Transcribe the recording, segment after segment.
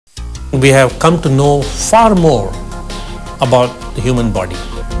We have come to know far more about the human body.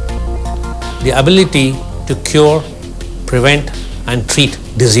 The ability to cure, prevent, and treat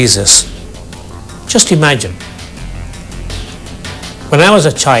diseases. Just imagine, when I was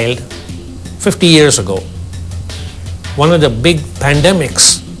a child, 50 years ago, one of the big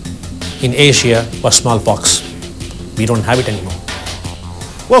pandemics in Asia was smallpox. We don't have it anymore.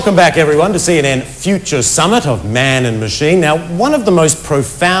 Welcome back, everyone, to CNN Future Summit of Man and Machine. Now, one of the most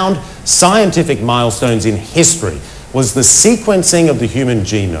profound scientific milestones in history was the sequencing of the human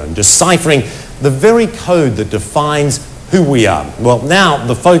genome, deciphering the very code that defines who we are. Well, now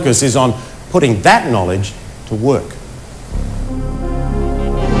the focus is on putting that knowledge to work.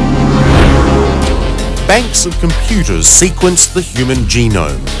 Banks of computers sequence the human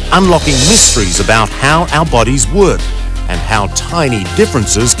genome, unlocking mysteries about how our bodies work and how tiny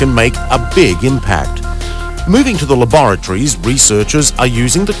differences can make a big impact. Moving to the laboratories, researchers are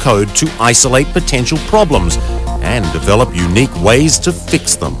using the code to isolate potential problems and develop unique ways to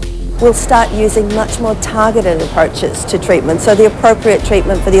fix them. We'll start using much more targeted approaches to treatment, so the appropriate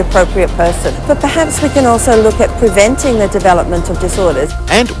treatment for the appropriate person. But perhaps we can also look at preventing the development of disorders.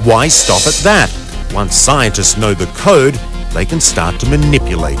 And why stop at that? Once scientists know the code, they can start to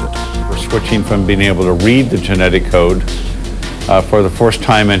manipulate it. We're switching from being able to read the genetic code for the first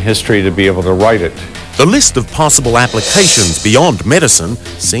time in history to be able to write it. The list of possible applications beyond medicine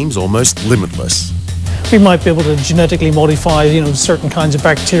seems almost limitless. We might be able to genetically modify, certain kinds of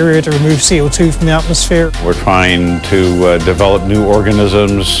bacteria to remove CO2 from the atmosphere. We're trying to develop new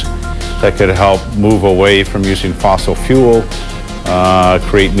organisms that could help move away from using fossil fuel,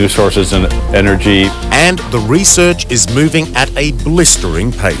 create new sources of energy. And the research is moving at a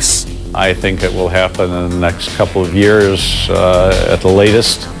blistering pace. I think it will happen in the next couple of years at the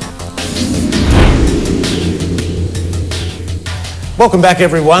latest. Welcome back,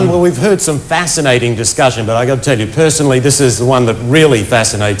 everyone. Well, we've heard some fascinating discussion, but I got to tell you, personally, this is the one that really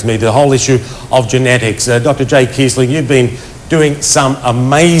fascinates me, the whole issue of genetics. Dr. Jay Kiesling, you've been doing some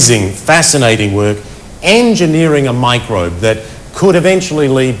amazing, fascinating work, engineering a microbe that could eventually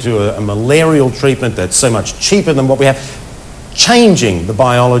lead to a malarial treatment that's so much cheaper than what we have, changing the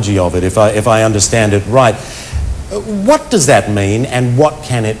biology of it, if I understand it right. What does that mean, and what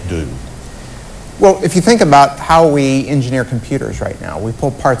can it do? Well, if you think about how we engineer computers right now, we pull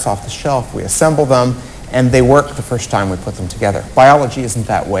parts off the shelf, we assemble them, and they work the first time we put them together. Biology isn't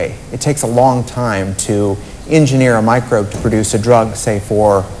that way. It takes a long time to engineer a microbe to produce a drug, say,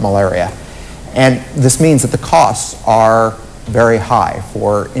 for malaria. And this means that the costs are very high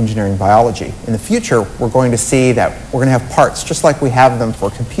for engineering biology. In the future, we're going to see that we're going to have parts just like we have them for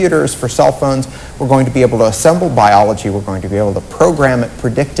computers, for cell phones. We're going to be able to assemble biology. We're going to be able to program it,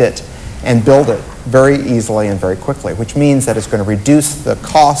 predict it, and build it very easily and very quickly, which means that it's going to reduce the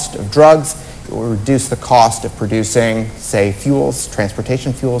cost of drugs. It will reduce the cost of producing, say, fuels,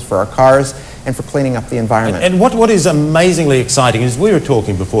 transportation fuels for our cars, and for cleaning up the environment. And what is amazingly exciting is, we were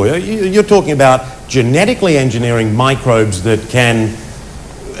talking before, you're talking about genetically engineering microbes that can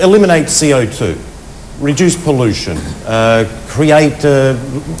eliminate CO2, reduce pollution, create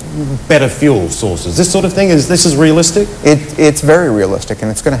better fuel sources. This sort of thing, this is realistic? It's very realistic,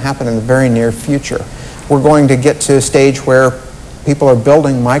 and it's going to happen in the very near future. We're going to get to a stage where people are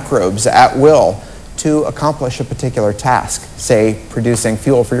building microbes at will to accomplish a particular task, say producing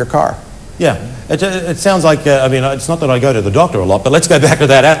fuel for your car. Yeah, it sounds like, I mean, it's not that I go to the doctor a lot, but let's go back to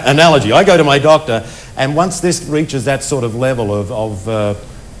that analogy. I go to my doctor, and once this reaches that sort of level of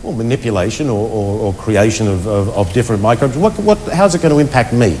well, manipulation or creation of different microbes, how's it going to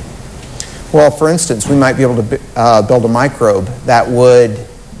impact me? Well, for instance, we might be able to build a microbe that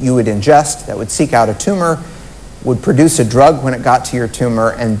you would ingest, that would seek out a tumor, would produce a drug when it got to your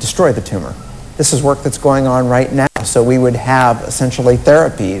tumor, and destroy the tumor. This is work that's going on right now. So we would have essentially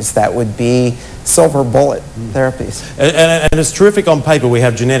therapies that would be silver bullet therapies. And it's terrific on paper. We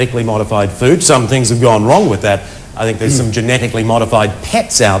have genetically modified food. Some things have gone wrong with that. I think there's some genetically modified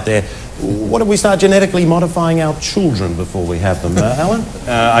pets out there. What if we start genetically modifying our children before we have them? Alan?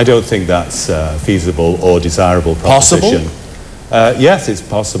 I don't think that's a feasible or desirable proposition. Possible? Yes, it's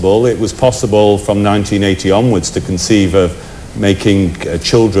possible. It was possible from 1980 onwards to conceive of making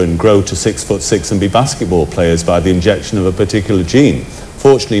children grow to 6'6" and be basketball players by the injection of a particular gene.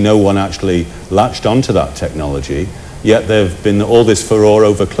 Fortunately, no one actually latched onto that technology, yet there have been all this furore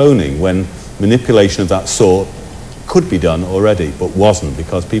over cloning when manipulation of that sort could be done already, but wasn't,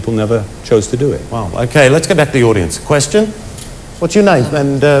 because people never chose to do it. Wow, okay, let's go back to the audience. Question? What's your name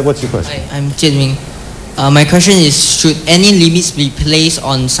and what's your question? Hi, I'm Jin Ming. My question is, should any limits be placed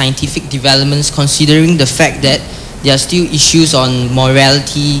on scientific developments, considering the fact that there are still issues on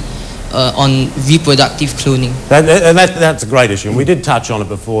morality on reproductive cloning? That's a great issue, and we did touch on it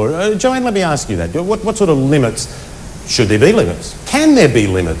before. Joanne, let me ask you that. What sort of limits, should there be limits? Can there be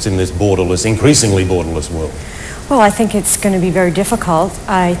limits in this borderless, increasingly borderless world? Well, I think it's going to be very difficult.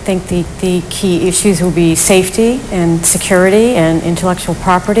 I think the key issues will be safety and security and intellectual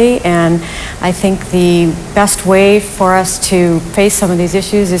property, and I think the best way for us to face some of these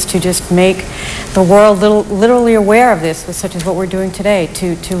issues is to just make the world literally aware of this, such as what we're doing today,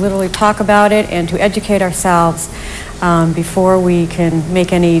 to literally talk about it and to educate ourselves before we can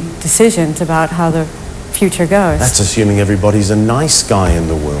make any decisions about how the future goes. That's assuming everybody's a nice guy in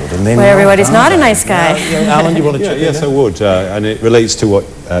the world, and then well, everybody's not a nice guy. Alan, you want to check in? Yes, I would, and it relates to what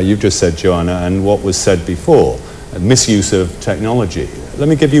you've just said, Joanna, and what was said before, misuse of technology. Let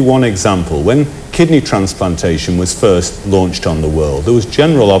me give you one example. When kidney transplantation was first launched on the world, there was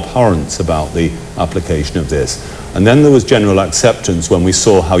general abhorrence about the application of this, and then there was general acceptance when we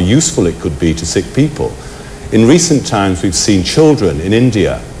saw how useful it could be to sick people. In recent times, we've seen children in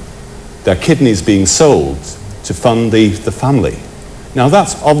India, their kidneys being sold to fund the family. Now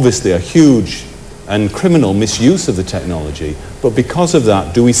that's obviously a huge and criminal misuse of the technology, but because of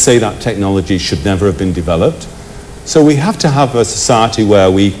that, do we say that technology should never have been developed? So we have to have a society where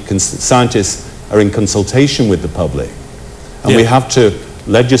scientists are in consultation with the public, and we have to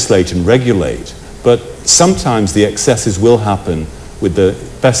legislate and regulate, but sometimes the excesses will happen with the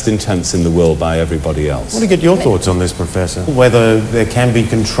best intents in the world by everybody else. I want to get your thoughts on this, Professor. Whether there can be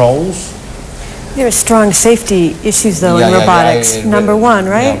controls? There are strong safety issues, though, in robotics. Number one,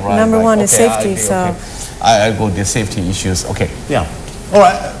 right? Yeah, Number one is okay, safety, so... I go the safety issues, okay. Yeah. All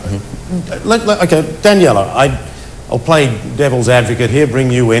right. Okay, Daniela, I'll play devil's advocate here, bring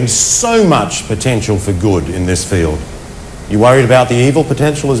you in. So much potential for good in this field. You worried about the evil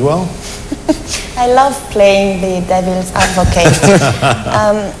potential as well? I love playing the devil's advocate.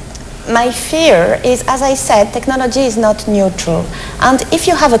 My fear is, as I said, technology is not neutral. And if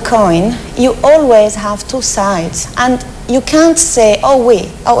you have a coin, you always have two sides. And you can't say,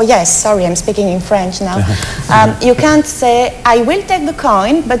 oh yes, sorry, I'm speaking in French now. You can't say, I will take the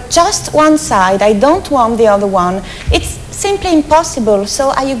coin, but just one side, I don't want the other one. It's simply impossible.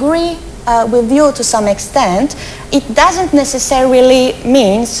 So I agree with you to some extent. It doesn't necessarily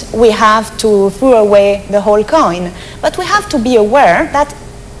mean we have to throw away the whole coin, but we have to be aware that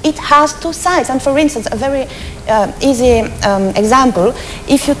it has two sides. And for instance, a very easy example,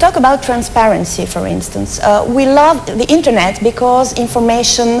 if you talk about transparency, for instance, we love the internet because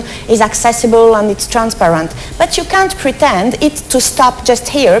information is accessible and it's transparent, but you can't pretend it to stop just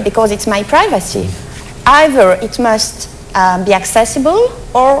here because it's my privacy. Either it must be accessible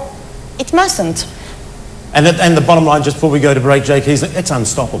or it mustn't. And the bottom line, just before we go to break, Jake, is it's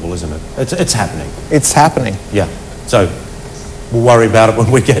unstoppable, isn't it? It's happening. It's happening. Yeah. So we'll worry about it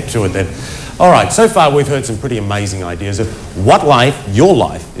when we get to it then. All right, so far we've heard some pretty amazing ideas of what life, your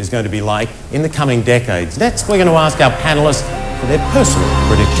life, is going to be like in the coming decades. Next, we're going to ask our panellists for their personal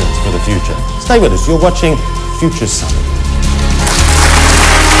predictions for the future. Stay with us. You're watching Future Summit.